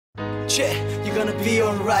Yeah, you're gonna be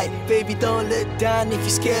alright. Baby, don't look down if you're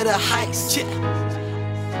scared of heights. Yeah.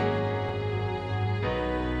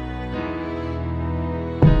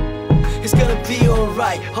 It's gonna be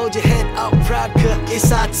alright. Hold your head up proud, cause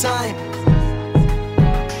it's our time.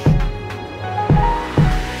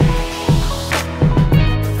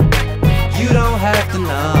 You don't have to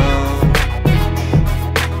know,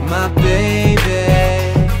 my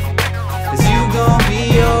baby, 'cause you gon'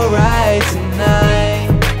 be alright tonight.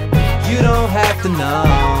 You don't have to know,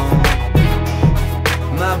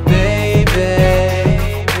 my baby,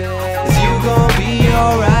 'cause you gon' be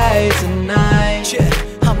alright tonight. Yeah,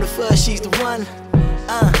 I'm the first, she's the one.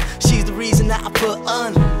 She's the reason that I put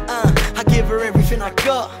on. I give her everything I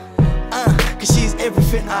got. Cause she's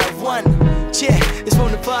everything I want. Yeah, it's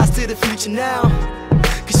from the past to the future now.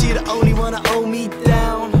 Cause she's the only one that hold me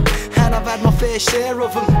down. And I've had my fair share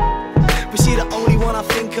of them, but she's the only one I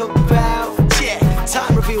think about. Yeah,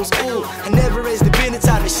 time reveals all, and never has there been a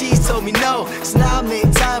time that she's told me no. So now I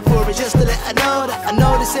make time for it just to let her know that I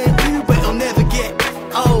know this ain't you, but it'll never get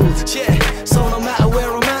old. Yeah, so no matter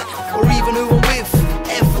where I'm at, or even who I'm with,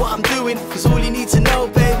 F what I'm doing, cause all you need to know,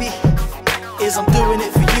 baby, is I'm doing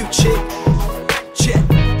it for you, chick. Yeah.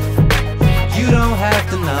 You don't have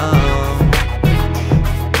to know,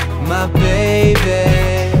 my baby,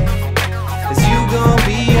 'cause you gon'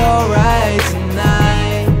 be alright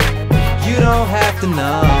tonight. You don't have to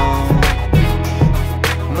know,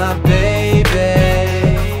 my baby,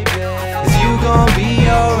 'cause you gon' be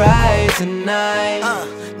alright tonight.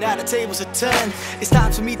 Now the tables are turned. It's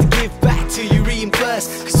time for me to give back to you, reimburse.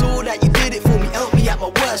 Cause all that you did it for me, helped me at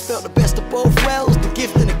my worst. Felt the best of both worlds, the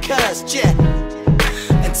gift and the curse. Yeah.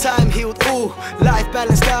 And time healed all, life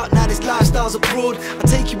balanced out, now this lifestyle's abroad. I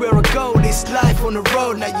take you where I go, this life on the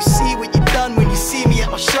road. Now you see what you done when you see me at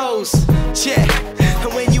my shows. Yeah,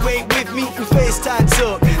 and when you ain't with me, we FaceTime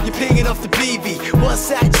talk. You're pinging off the BB,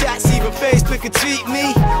 WhatsApp chats, even Facebook and tweet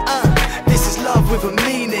me. This is love with a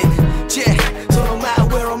meaning. Yeah, so no matter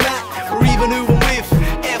where I'm at, or even who I'm with,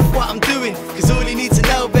 F what I'm doing, cause all you need to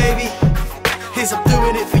know, baby, is I'm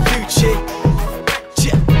doing it for you, chick.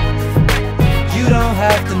 Yeah. You don't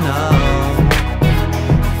have to know,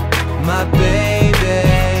 my baby,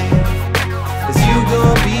 'cause you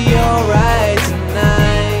gon' be alright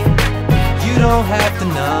tonight. You don't have to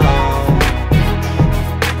know,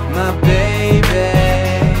 my baby,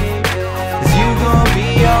 'cause you gon' be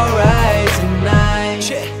alright tonight.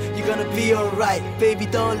 Yeah, you're gonna be alright. Baby,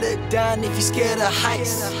 don't look down if you're scared of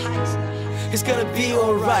heights. It's gonna be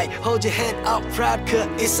alright. Hold your head up proud, cause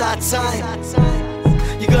it's our time.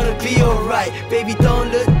 You're gonna be alright. Baby,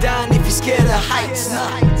 don't look down if you're scared of heights.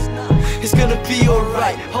 Nah, it's gonna be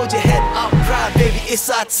alright. Hold your head up proud, baby, it's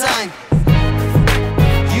our time.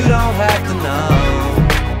 You don't have to know,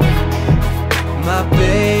 my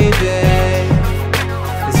baby,